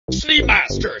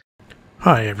Sneemaster!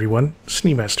 Hi everyone,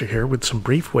 Sneemaster here with some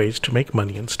brief ways to make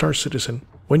money in Star Citizen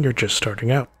when you're just starting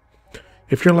out.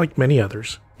 If you're like many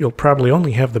others, you'll probably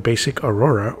only have the basic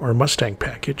Aurora or Mustang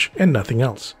package and nothing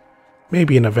else.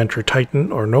 Maybe an Avenger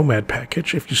Titan or Nomad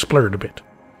package if you splurge a bit.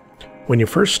 When you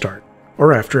first start,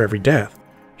 or after every death,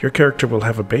 your character will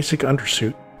have a basic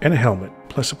undersuit and a helmet,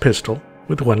 plus a pistol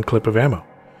with 1 clip of ammo.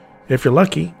 If you're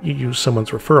lucky, you use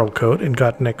someone's referral code and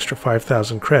got an extra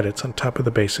 5,000 credits on top of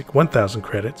the basic 1,000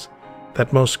 credits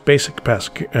that most basic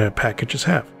packages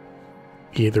have.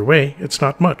 Either way, it's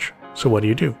not much, so what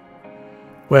do?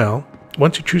 Well,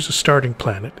 once you choose a starting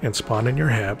planet and spawn in your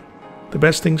hab, the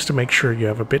best thing is to make sure you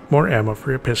have a bit more ammo for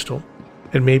your pistol,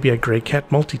 and maybe a Grey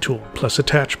Cat multi-tool plus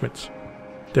attachments.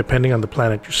 Depending on the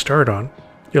planet you start on,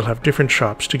 you'll have different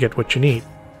shops to get what you need,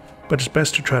 but it's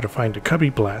best to try to find a Cubby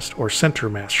Blast or Center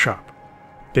Mass shop.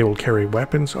 They will carry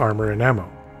weapons, armor, and ammo.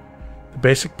 The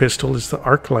basic pistol is the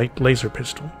Arclight laser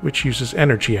pistol, which uses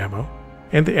energy ammo,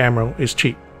 and the ammo is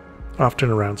cheap, often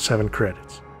around 7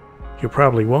 credits. You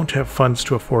probably won't have funds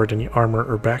to afford any armor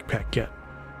or backpack yet,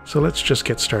 so let's just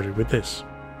get started with this.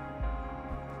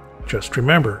 Just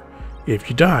remember, if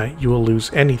you die, you will lose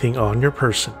anything on your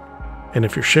person, and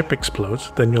if your ship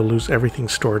explodes, then you'll lose everything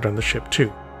stored on the ship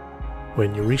too.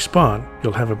 When you respawn,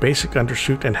 you'll have a basic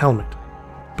undersuit and helmet,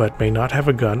 but may not have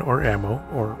a gun or ammo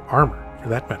or armor for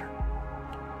that matter.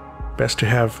 Best to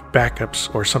have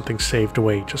backups or something saved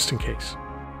away just in case.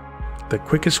 The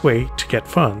quickest way to get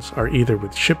funds are either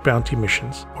with ship bounty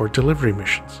missions or delivery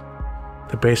missions.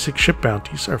 The basic ship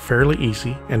bounties are fairly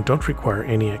easy and don't require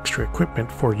any extra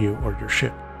equipment for you or your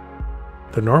ship.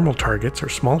 The normal targets are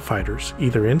small fighters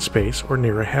either in space or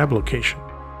near a hab location,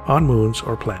 on moons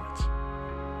or planets.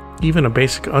 Even a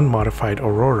basic unmodified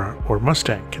Aurora or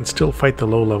Mustang can still fight the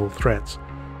low-level threats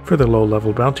for the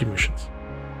low-level bounty missions.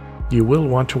 You will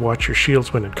want to watch your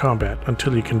shields when in combat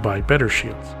until you can buy better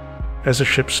shields, as the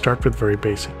ships start with very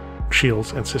basic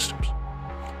shields and systems.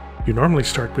 You normally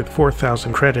start with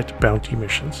 4,000 credit bounty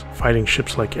missions, fighting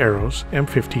ships like Arrows,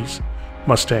 M50s,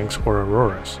 Mustangs, or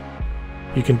Auroras.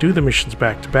 You can do the missions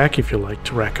back to back if you like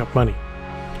to rack up money.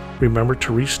 Remember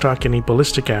to restock any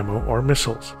ballistic ammo or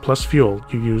missiles, plus fuel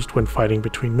you used when fighting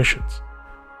between missions.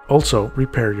 Also,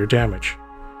 repair your damage.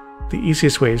 The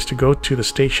easiest way is to go to the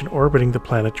station orbiting the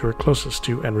planet you are closest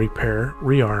to and repair,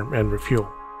 rearm, and refuel.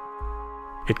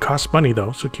 It costs money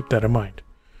though, so keep that in mind.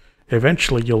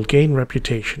 Eventually you'll gain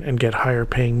reputation and get higher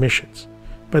paying missions,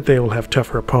 but they will have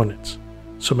tougher opponents,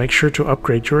 so make sure to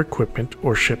upgrade your equipment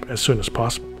or ship as soon as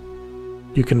possible.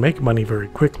 You can make money very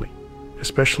quickly,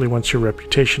 especially once your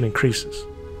reputation increases.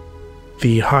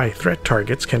 The high threat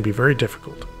targets can be very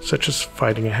difficult, such as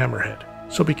fighting a hammerhead,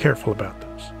 so be careful about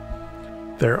those.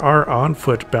 There are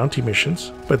on-foot bounty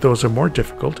missions, but those are more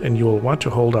difficult and you will want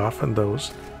to hold off on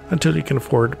those until you can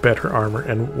afford better armor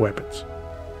and weapons.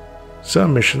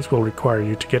 Some missions will require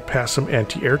you to get past some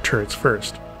anti-air turrets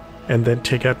first, and then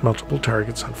take out multiple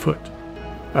targets on foot.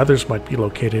 Others might be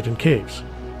located in caves.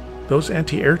 Those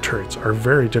anti-air turrets are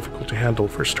very difficult to handle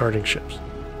for starting ships.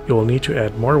 You will need to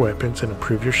add more weapons and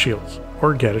improve your shields,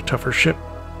 or get a tougher ship.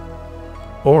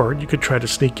 Or you could try to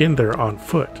sneak in there on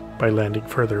foot by landing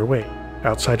further away,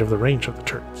 outside of the range of the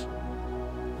turrets.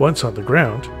 Once on the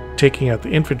ground, taking out the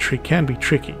infantry can be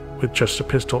tricky with just a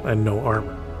pistol and no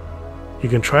armor. You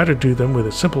can try to do them with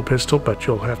a simple pistol, but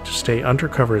you'll have to stay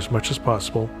undercover as much as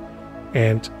possible,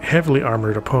 and heavily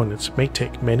armored opponents may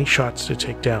take many shots to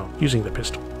take down using the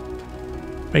pistol.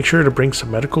 Make sure to bring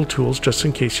some medical tools just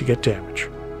in case you get damage.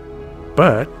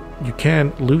 But you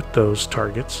can loot those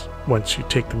targets once you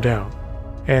take them down,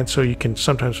 and so you can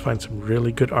sometimes find some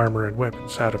really good armor and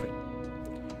weapons out of it.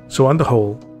 So on the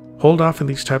whole, hold off in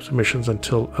these types of missions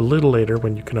until a little later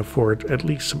when you can afford at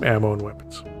least some ammo and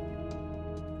weapons.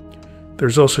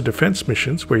 There's also defense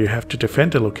missions where you have to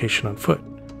defend a location on foot,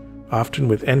 often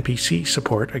with NPC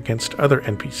support against other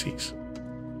NPCs.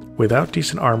 Without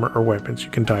decent armor or weapons,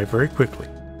 you can die very quickly,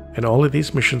 and all of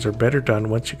these missions are better done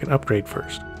once you can upgrade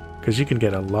first, because you can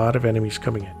get a lot of enemies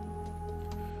coming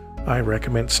in. I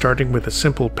recommend starting with the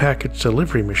simple package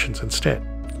delivery missions instead.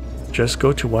 Just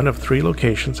go to one of 3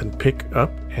 locations and pick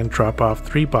up and drop off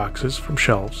 3 boxes from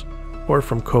shelves or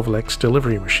from Kovalex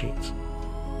delivery machines.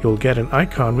 You'll get an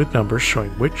icon with numbers showing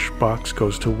which box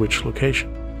goes to which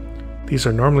location. These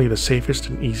are normally the safest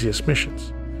and easiest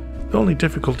missions. The only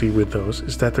difficulty with those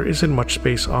is that there isn't much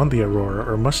space on the Aurora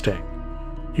or Mustang.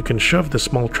 You can shove the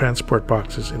small transport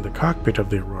boxes in the cockpit of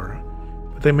the Aurora,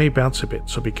 but they may bounce a bit,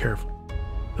 so be careful.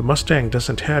 The Mustang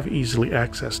doesn't have easily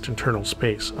accessed internal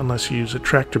space unless you use a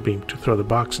tractor beam to throw the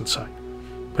box inside,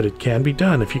 but it can be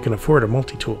done if you can afford a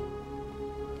multi-tool.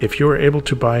 If you are able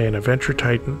to buy an Adventure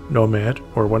Titan, Nomad,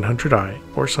 or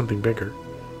 100i, or something bigger,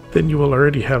 then you will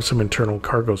already have some internal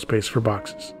cargo space for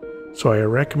boxes, so I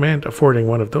recommend affording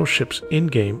one of those ships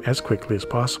in-game as quickly as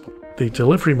possible. The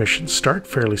delivery missions start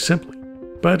fairly simply,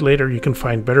 but later you can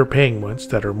find better paying ones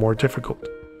that are more difficult.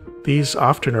 These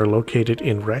often are located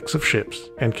in wrecks of ships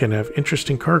and can have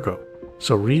interesting cargo,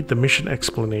 so read the mission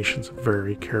explanations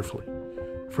very carefully.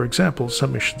 For example,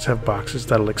 some missions have boxes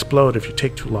that'll explode if you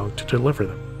take too long to deliver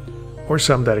them, or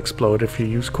some that explode if you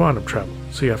use quantum travel,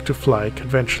 so you have to fly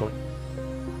conventionally,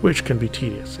 which can be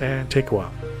tedious and take a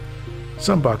while.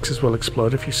 Some boxes will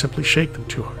explode if you simply shake them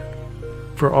too hard.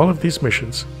 For all of these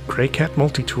missions, Grey Cat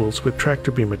multi-tools with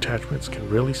tractor beam attachments can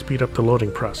really speed up the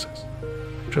loading process.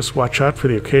 Just watch out for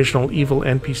the occasional evil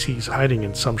NPCs hiding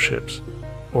in some ships,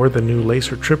 or the new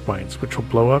laser trip mines which will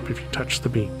blow up if you touch the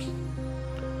beams.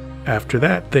 After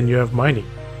that, then you have mining.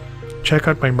 Check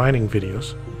out my mining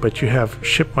videos, but you have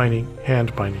ship mining,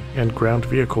 hand mining, and ground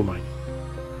vehicle mining.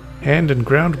 Hand and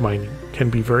ground mining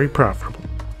can be very profitable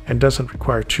and doesn't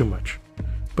require too much,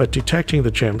 but detecting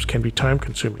the gems can be time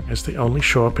consuming as they only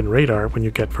show up in radar when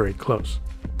you get very close,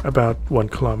 about 1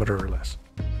 kilometer or less.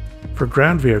 For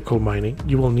ground vehicle mining,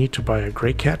 you will need to buy a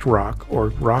Grey Cat Rock or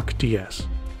Rock DS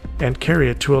and carry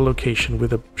it to a location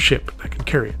with a ship that can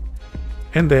carry it,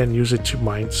 and then use it to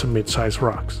mine some mid-size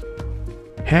rocks.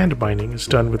 Hand mining is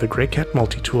done with the Grey Cat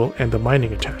multi-tool and the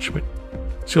mining attachment,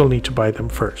 so you'll need to buy them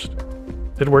first.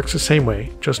 It works the same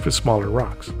way, just with smaller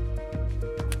rocks.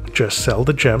 Just sell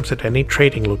the gems at any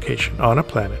trading location on a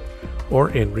planet or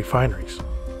in refineries.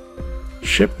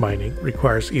 Ship mining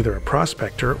requires either a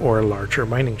prospector or a larger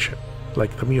mining ship,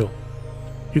 like the Mule.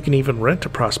 You can even rent a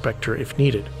prospector if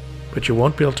needed, but you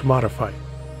won't be able to modify it,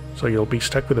 so you'll be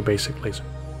stuck with a basic laser.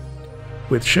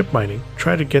 With ship mining,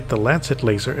 try to get the Lancet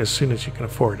laser as soon as you can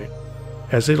afford it,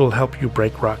 as it'll help you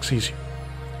break rocks easier.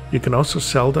 You can also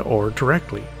sell the ore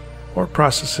directly, or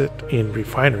process it in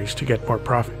refineries to get more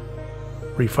profit.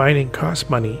 Refining costs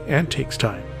money and takes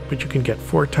time, but you can get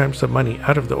 4 times the money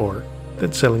out of the ore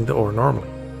than selling the ore normally.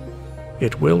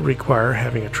 It will require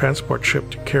having a transport ship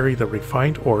to carry the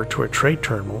refined ore to a trade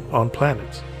terminal on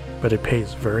planets, but it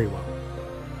pays very well.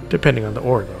 Depending on the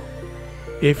ore though.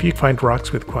 If you find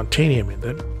rocks with Quantanium in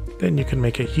them, then you can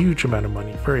make a huge amount of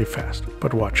money very fast,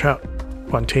 but watch out.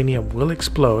 Quantanium will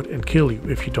explode and kill you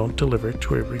if you don't deliver it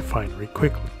to a refinery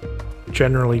quickly,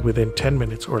 generally within 10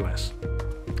 minutes or less.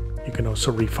 You can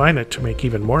also refine it to make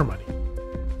even more money.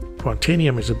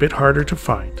 Quantanium is a bit harder to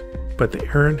find, but the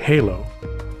Aran Halo,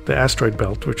 the asteroid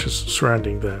belt which is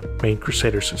surrounding the main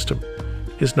Crusader system,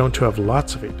 is known to have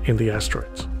lots of it in the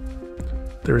asteroids.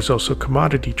 There is also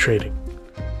commodity trading.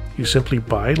 You simply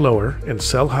buy lower and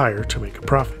sell higher to make a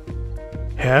profit.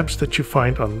 Habs that you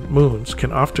find on moons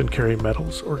can often carry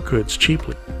metals or goods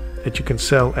cheaply that you can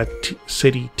sell at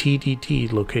city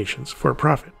TDT locations for a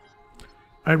profit.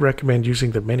 I recommend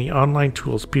using the many online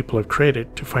tools people have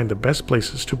created to find the best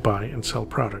places to buy and sell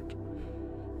product.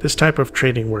 This type of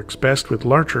trading works best with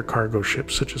larger cargo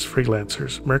ships such as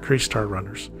Freelancers, Mercury Star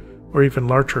Runners, or even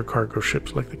larger cargo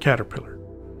ships like the Caterpillar.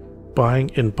 Buying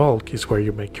in bulk is where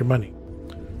you make your money.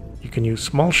 You can use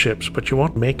small ships, but you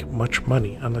won't make much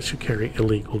money unless you carry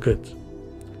illegal goods.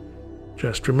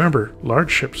 Just remember, large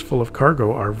ships full of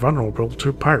cargo are vulnerable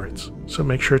to pirates, so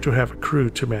make sure to have a crew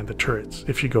to man the turrets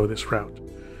if you go this route,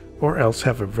 or else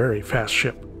have a very fast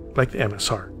ship, like the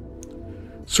MSR.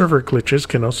 Server glitches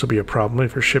can also be a problem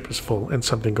if your ship is full and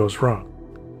something goes wrong.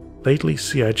 Lately,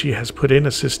 CIG has put in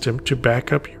a system to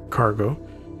back up your cargo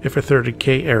if a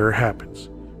 30k error happens,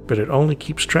 but it only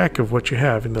keeps track of what you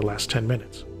have in the last 10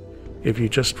 minutes. If you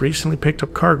just recently picked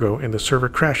up cargo and the server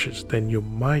crashes, then you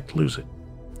might lose it.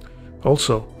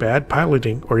 Also, bad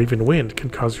piloting or even wind can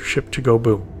cause your ship to go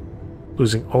boom,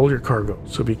 losing all your cargo,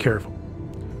 so be careful.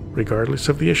 Regardless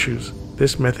of the issues,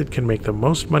 this method can make the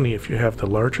most money if you have the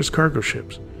largest cargo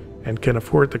ships and can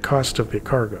afford the cost of the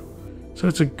cargo, so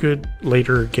it's a good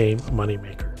later game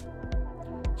moneymaker.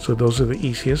 So those are the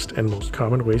easiest and most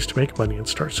common ways to make money in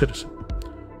Star Citizen.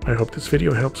 I hope this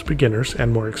video helps beginners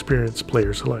and more experienced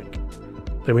players alike.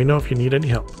 Let me know if you need any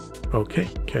help. Okay,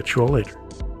 catch you all later.